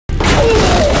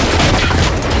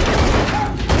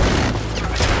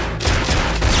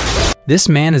This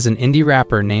man is an indie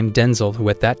rapper named Denzel who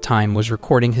at that time was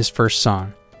recording his first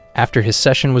song. After his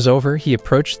session was over, he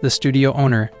approached the studio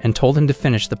owner and told him to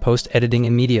finish the post-editing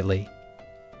immediately.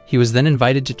 He was then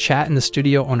invited to chat in the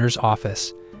studio owner's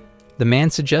office. The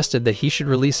man suggested that he should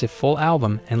release a full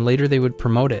album and later they would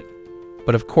promote it.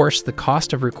 But of course, the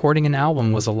cost of recording an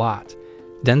album was a lot.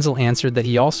 Denzel answered that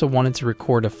he also wanted to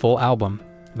record a full album,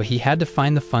 but he had to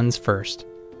find the funds first.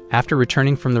 After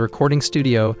returning from the recording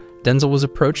studio, Denzel was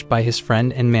approached by his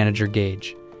friend and manager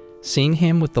Gage. Seeing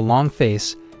him with the long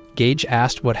face, Gage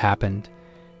asked what happened.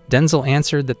 Denzel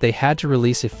answered that they had to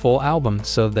release a full album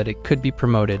so that it could be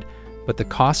promoted, but the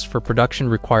costs for production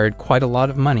required quite a lot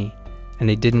of money, and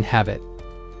they didn't have it.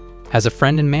 As a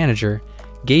friend and manager,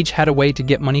 Gage had a way to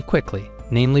get money quickly,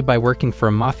 namely by working for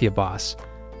a Mafia boss.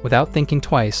 Without thinking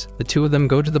twice, the two of them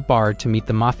go to the bar to meet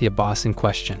the Mafia boss in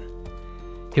question.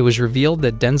 It was revealed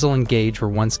that Denzel and Gage were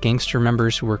once gangster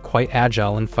members who were quite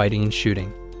agile in fighting and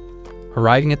shooting.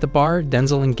 Arriving at the bar,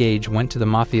 Denzel and Gage went to the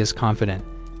Mafia's confidant.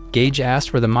 Gage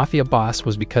asked where the Mafia boss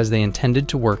was because they intended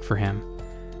to work for him.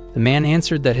 The man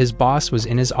answered that his boss was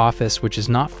in his office, which is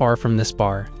not far from this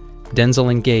bar. Denzel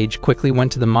and Gage quickly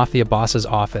went to the Mafia boss's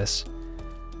office.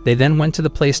 They then went to the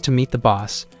place to meet the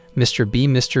boss.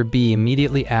 Mr. B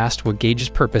immediately asked what Gage's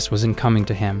purpose was in coming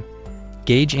to him.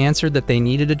 Gage answered that they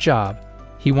needed a job.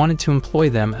 He wanted to employ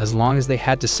them as long as they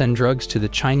had to send drugs to the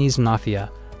Chinese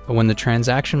Mafia, but when the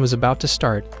transaction was about to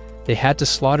start, they had to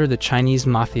slaughter the Chinese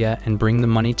Mafia and bring the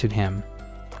money to him.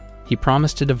 He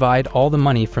promised to divide all the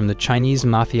money from the Chinese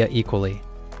Mafia equally.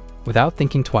 Without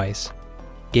thinking twice,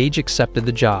 Gage accepted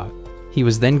the job. He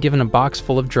was then given a box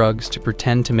full of drugs to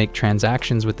pretend to make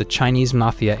transactions with the Chinese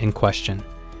Mafia in question.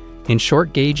 In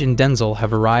short, Gage and Denzel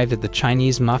have arrived at the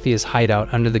Chinese Mafia's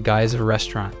hideout under the guise of a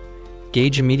restaurant.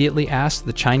 Gage immediately asked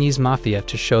the Chinese Mafia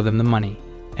to show them the money,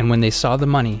 and when they saw the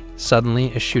money, suddenly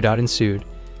a shootout ensued.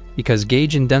 Because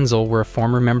Gage and Denzel were a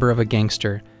former member of a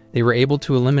gangster, they were able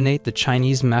to eliminate the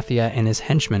Chinese Mafia and his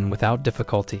henchmen without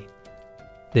difficulty.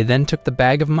 They then took the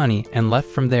bag of money and left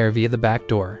from there via the back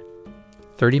door.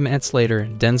 30 minutes later,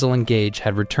 Denzel and Gage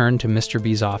had returned to Mr.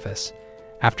 B's office.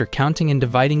 After counting and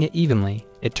dividing it evenly,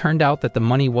 it turned out that the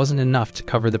money wasn't enough to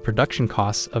cover the production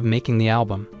costs of making the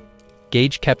album.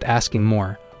 Gage kept asking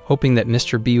more, hoping that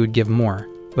Mr. B would give more,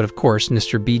 but of course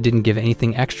Mr. B didn't give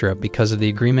anything extra because of the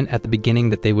agreement at the beginning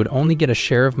that they would only get a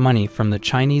share of money from the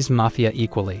Chinese Mafia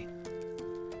equally.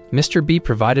 Mr. B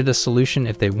provided a solution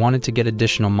if they wanted to get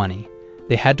additional money.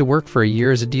 They had to work for a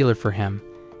year as a dealer for him.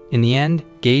 In the end,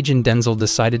 Gage and Denzel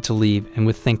decided to leave and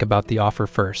would think about the offer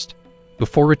first.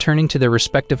 Before returning to their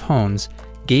respective homes,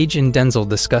 Gage and Denzel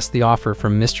discussed the offer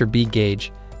from Mr. B.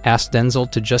 Gage asked Denzel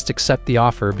to just accept the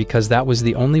offer because that was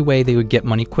the only way they would get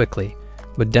money quickly,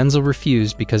 but Denzel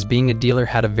refused because being a dealer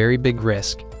had a very big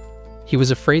risk. He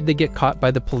was afraid they'd get caught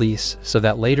by the police so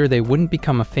that later they wouldn't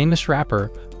become a famous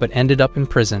rapper but ended up in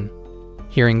prison.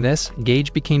 Hearing this,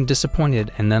 Gage became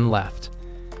disappointed and then left.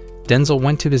 Denzel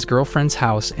went to his girlfriend's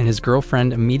house and his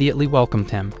girlfriend immediately welcomed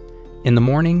him. In the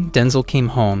morning, Denzel came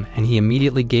home and he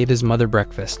immediately gave his mother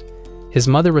breakfast. His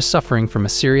mother was suffering from a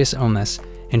serious illness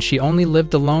and she only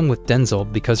lived alone with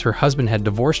Denzel because her husband had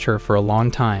divorced her for a long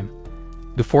time.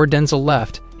 Before Denzel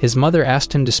left, his mother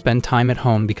asked him to spend time at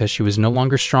home because she was no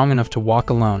longer strong enough to walk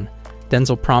alone.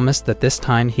 Denzel promised that this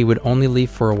time he would only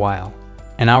leave for a while.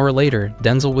 An hour later,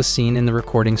 Denzel was seen in the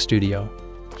recording studio.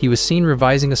 He was seen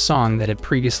revising a song that had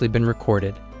previously been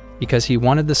recorded. Because he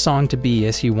wanted the song to be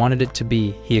as he wanted it to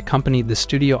be, he accompanied the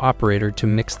studio operator to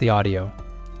mix the audio.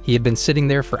 He had been sitting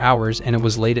there for hours and it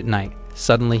was late at night.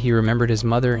 Suddenly he remembered his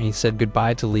mother and he said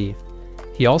goodbye to leave.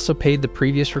 He also paid the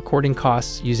previous recording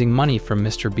costs using money from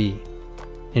Mr. B.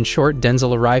 In short,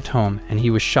 Denzel arrived home and he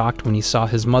was shocked when he saw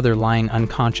his mother lying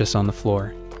unconscious on the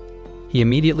floor. He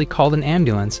immediately called an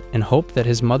ambulance and hoped that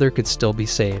his mother could still be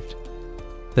saved.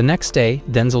 The next day,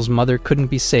 Denzel's mother couldn't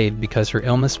be saved because her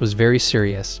illness was very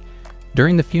serious.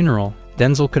 During the funeral,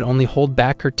 Denzel could only hold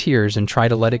back her tears and try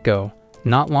to let it go.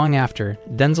 Not long after,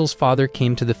 Denzel's father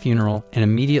came to the funeral and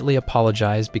immediately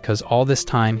apologized because all this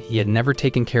time he had never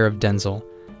taken care of Denzel,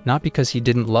 not because he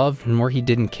didn't love nor he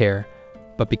didn't care,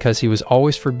 but because he was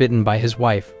always forbidden by his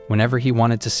wife whenever he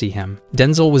wanted to see him.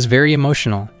 Denzel was very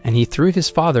emotional and he threw his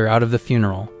father out of the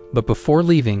funeral, but before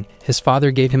leaving, his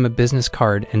father gave him a business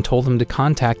card and told him to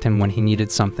contact him when he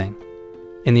needed something.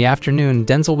 In the afternoon,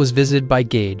 Denzel was visited by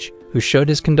Gage, who showed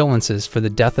his condolences for the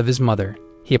death of his mother.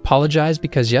 He apologized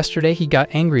because yesterday he got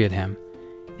angry at him.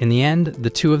 In the end, the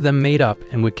two of them made up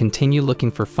and would continue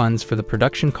looking for funds for the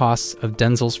production costs of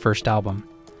Denzel's first album.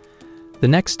 The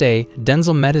next day,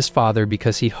 Denzel met his father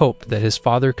because he hoped that his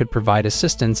father could provide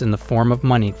assistance in the form of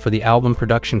money for the album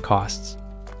production costs.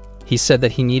 He said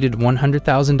that he needed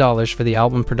 $100,000 for the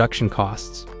album production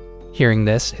costs. Hearing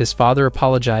this, his father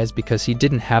apologized because he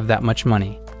didn't have that much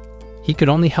money. He could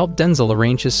only help Denzel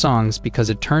arrange his songs because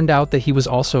it turned out that he was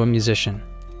also a musician.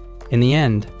 In the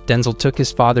end, Denzel took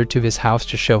his father to his house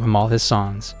to show him all his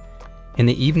songs. In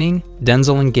the evening,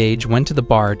 Denzel and Gage went to the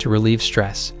bar to relieve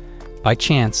stress. By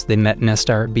chance, they met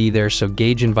Mr. B there, so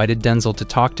Gage invited Denzel to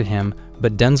talk to him,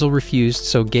 but Denzel refused,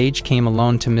 so Gage came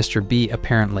alone to Mr. B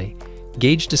apparently.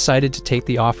 Gage decided to take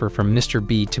the offer from Mr.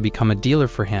 B to become a dealer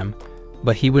for him,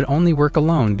 but he would only work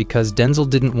alone because Denzel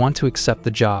didn't want to accept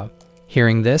the job.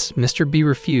 Hearing this, Mr. B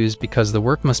refused because the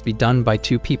work must be done by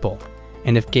 2 people,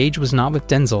 and if Gage was not with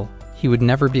Denzel, he would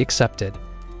never be accepted.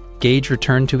 Gage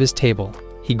returned to his table.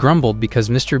 He grumbled because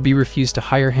Mr. B refused to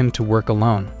hire him to work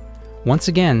alone. Once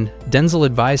again, Denzel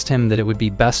advised him that it would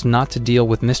be best not to deal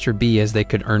with Mr. B as they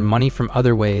could earn money from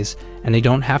other ways and they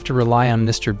don't have to rely on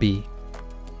Mr. B.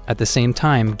 At the same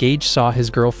time, Gage saw his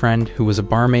girlfriend, who was a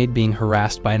barmaid, being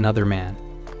harassed by another man.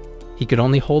 He could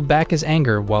only hold back his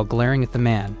anger while glaring at the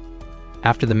man.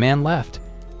 After the man left,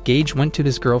 Gage went to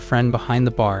his girlfriend behind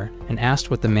the bar and asked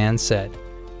what the man said.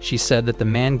 She said that the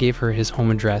man gave her his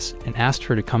home address and asked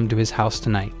her to come to his house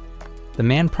tonight. The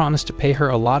man promised to pay her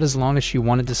a lot as long as she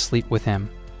wanted to sleep with him.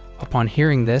 Upon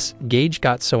hearing this, Gage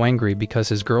got so angry because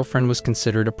his girlfriend was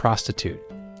considered a prostitute.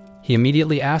 He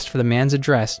immediately asked for the man's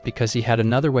address because he had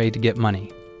another way to get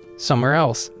money. Somewhere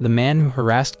else, the man who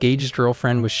harassed Gage's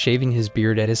girlfriend was shaving his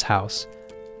beard at his house.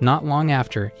 Not long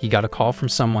after, he got a call from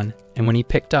someone, and when he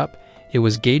picked up, it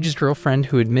was Gage's girlfriend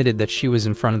who admitted that she was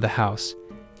in front of the house.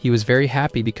 He was very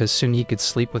happy because soon he could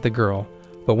sleep with a girl,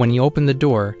 but when he opened the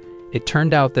door, it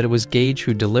turned out that it was Gage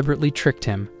who deliberately tricked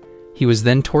him. He was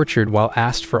then tortured while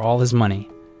asked for all his money.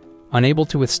 Unable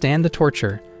to withstand the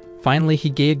torture, finally he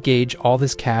gave Gage all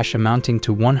his cash amounting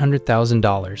to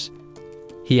 $100,000.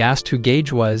 He asked who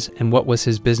Gage was and what was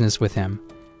his business with him.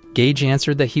 Gage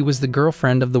answered that he was the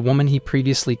girlfriend of the woman he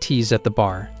previously teased at the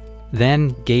bar.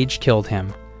 Then, Gage killed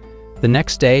him. The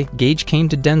next day, Gage came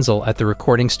to Denzel at the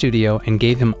recording studio and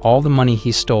gave him all the money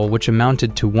he stole, which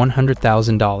amounted to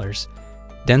 $100,000.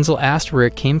 Denzel asked where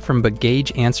it came from, but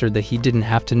Gage answered that he didn't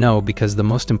have to know because the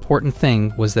most important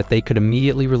thing was that they could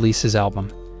immediately release his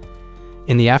album.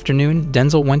 In the afternoon,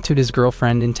 Denzel went to his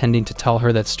girlfriend intending to tell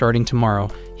her that starting tomorrow,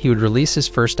 he would release his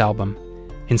first album.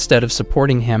 Instead of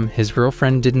supporting him, his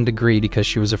girlfriend didn't agree because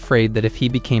she was afraid that if he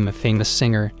became a famous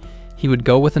singer, he would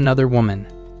go with another woman.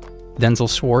 Denzel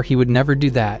swore he would never do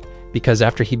that because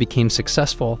after he became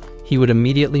successful, he would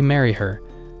immediately marry her,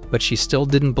 but she still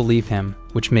didn't believe him,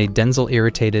 which made Denzel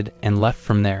irritated and left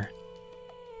from there.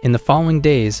 In the following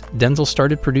days, Denzel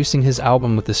started producing his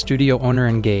album with the studio owner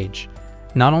and Gage.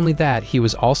 Not only that, he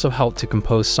was also helped to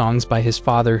compose songs by his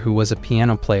father, who was a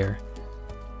piano player.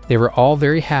 They were all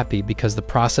very happy because the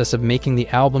process of making the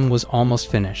album was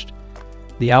almost finished.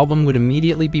 The album would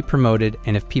immediately be promoted,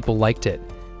 and if people liked it,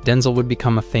 Denzel would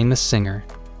become a famous singer.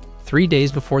 3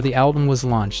 days before the album was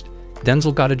launched,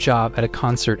 Denzel got a job at a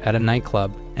concert at a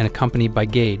nightclub, and accompanied by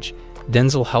Gage,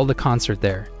 Denzel held a concert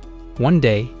there. One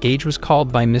day, Gage was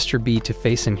called by Mr. B to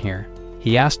face him here.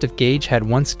 He asked if Gage had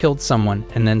once killed someone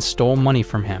and then stole money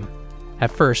from him. At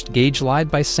first, Gage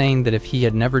lied by saying that if he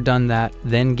had never done that,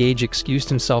 then Gage excused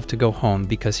himself to go home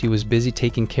because he was busy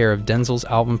taking care of Denzel's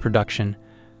album production,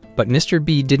 but Mr.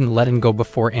 B didn't let him go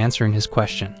before answering his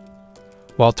question.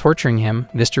 While torturing him,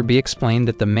 Mr. B explained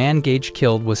that the man Gage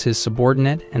killed was his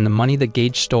subordinate and the money that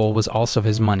Gage stole was also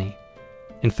his money.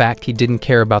 In fact, he didn't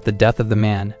care about the death of the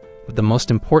man, but the most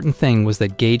important thing was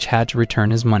that Gage had to return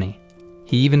his money.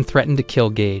 He even threatened to kill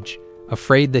Gage,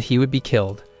 afraid that he would be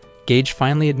killed. Gage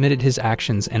finally admitted his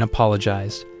actions and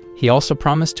apologized. He also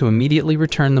promised to immediately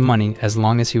return the money as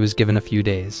long as he was given a few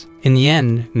days. In the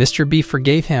end, Mr. B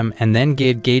forgave him and then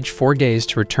gave Gage 4 days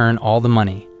to return all the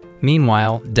money.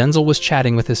 Meanwhile, Denzel was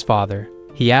chatting with his father.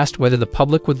 He asked whether the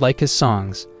public would like his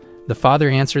songs. The father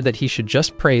answered that he should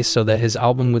just pray so that his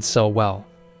album would sell well.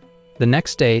 The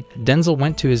next day, Denzel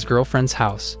went to his girlfriend's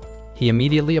house. He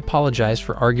immediately apologized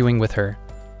for arguing with her.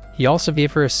 He also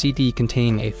gave her a CD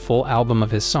containing a full album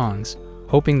of his songs,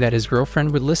 hoping that his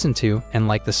girlfriend would listen to and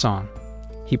like the song.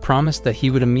 He promised that he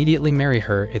would immediately marry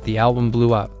her if the album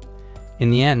blew up.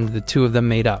 In the end, the two of them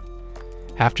made up.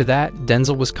 After that,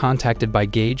 Denzel was contacted by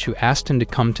Gage, who asked him to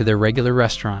come to their regular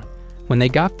restaurant. When they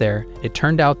got there, it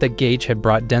turned out that Gage had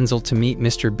brought Denzel to meet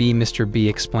Mr. B. Mr. B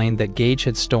explained that Gage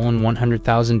had stolen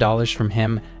 $100,000 from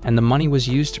him and the money was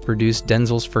used to produce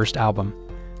Denzel's first album.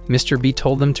 Mr. B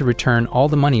told them to return all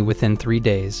the money within 3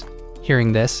 days.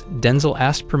 Hearing this, Denzel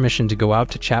asked permission to go out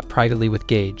to chat privately with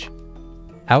Gage.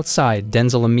 Outside,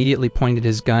 Denzel immediately pointed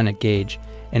his gun at Gage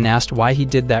and asked why he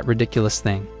did that ridiculous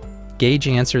thing. Gage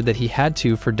answered that he had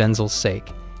to for Denzel's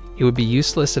sake. It would be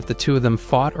useless if the two of them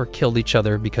fought or killed each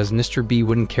other because Mr. B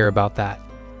wouldn't care about that.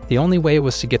 The only way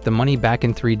was to get the money back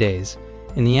in 3 days.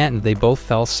 In the end, they both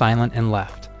fell silent and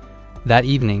left. That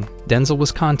evening, Denzel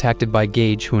was contacted by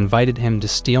Gage, who invited him to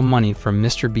steal money from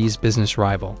Mr. B's business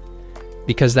rival.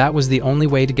 Because that was the only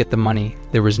way to get the money,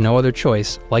 there was no other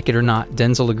choice. Like it or not,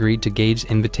 Denzel agreed to Gage's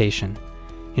invitation.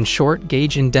 In short,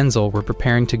 Gage and Denzel were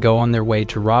preparing to go on their way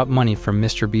to rob money from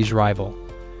Mr. B's rival.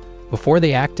 Before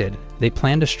they acted, they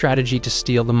planned a strategy to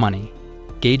steal the money.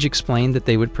 Gage explained that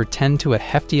they would pretend to a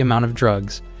hefty amount of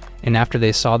drugs, and after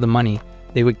they saw the money,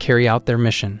 they would carry out their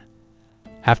mission.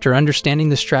 After understanding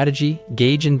the strategy,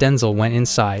 Gage and Denzel went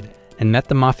inside and met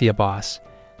the Mafia boss.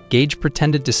 Gage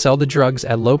pretended to sell the drugs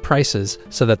at low prices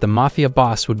so that the Mafia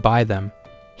boss would buy them.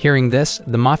 Hearing this,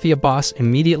 the Mafia boss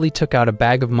immediately took out a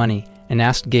bag of money and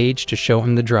asked Gage to show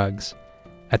him the drugs.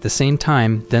 At the same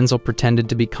time, Denzel pretended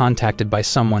to be contacted by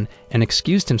someone and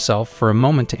excused himself for a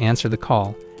moment to answer the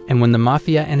call, and when the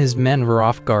Mafia and his men were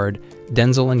off guard,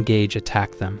 Denzel and Gage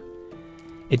attacked them.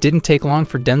 It didn't take long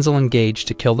for Denzel and Gage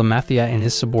to kill the Mafia and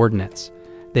his subordinates.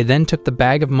 They then took the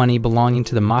bag of money belonging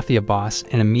to the Mafia boss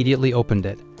and immediately opened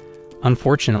it.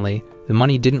 Unfortunately, the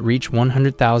money didn't reach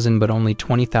 $100,000 but only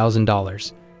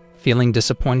 $20,000. Feeling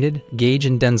disappointed, Gage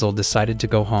and Denzel decided to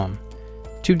go home.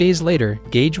 2 days later,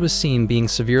 Gage was seen being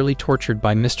severely tortured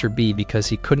by Mr. B because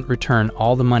he couldn't return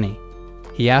all the money.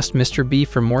 He asked Mr. B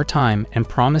for more time and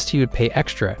promised he would pay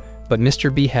extra, but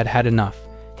Mr. B had had enough.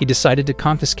 He decided to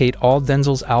confiscate all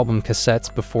Denzel's album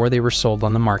cassettes before they were sold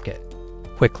on the market.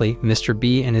 Quickly, Mr.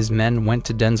 B and his men went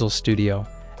to Denzel's studio.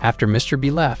 After Mr.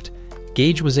 B left,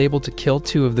 Gage was able to kill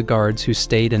 2 of the guards who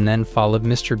stayed and then followed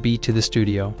Mr. B to the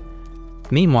studio.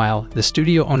 Meanwhile, the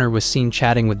studio owner was seen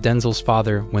chatting with Denzel's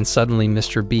father when suddenly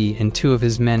Mr. B and 2 of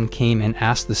his men came and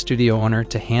asked the studio owner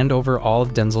to hand over all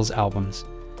of Denzel's albums.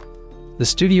 The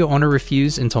studio owner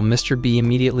refused until Mr. B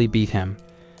immediately beat him.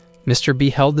 Mr. B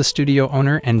held the studio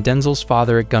owner and Denzel's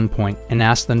father at gunpoint and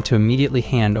asked them to immediately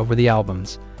hand over the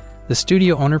albums. The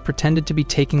studio owner pretended to be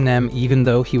taking them even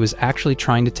though he was actually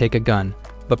trying to take a gun,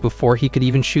 but before he could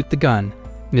even shoot the gun,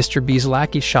 Mr. B's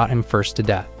lackey shot him first to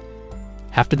death.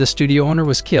 After the studio owner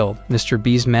was killed, Mr.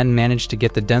 B's men managed to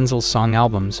get the Denzel song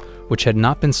albums, which had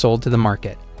not been sold to the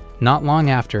market. Not long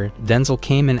after, Denzel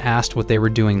came and asked what they were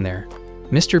doing there.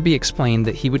 Mr. B explained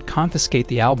that he would confiscate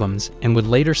the albums and would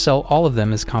later sell all of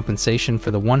them as compensation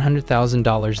for the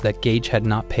 $100,000 that Gage had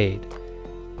not paid.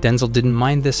 Denzel didn't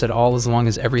mind this at all as long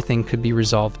as everything could be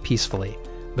resolved peacefully,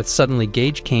 but suddenly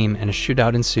Gage came and a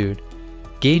shootout ensued.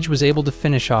 Gage was able to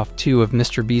finish off 2 of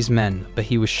Mr. B's men, but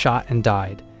he was shot and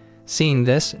died. Seeing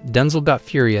this, Denzel got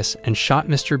furious and shot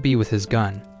Mr. B with his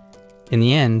gun. In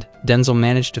the end, Denzel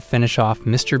managed to finish off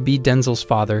Mr. B. Denzel's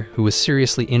father, who was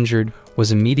seriously injured,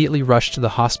 was immediately rushed to the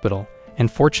hospital, and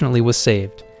fortunately was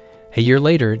saved. A year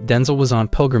later, Denzel was on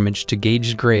pilgrimage to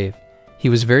Gage's grave. He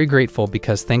was very grateful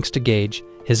because thanks to Gage,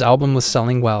 his album was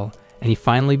selling well, and he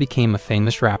finally became a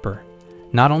famous rapper.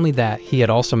 Not only that, he had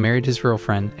also married his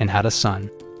girlfriend and had a son.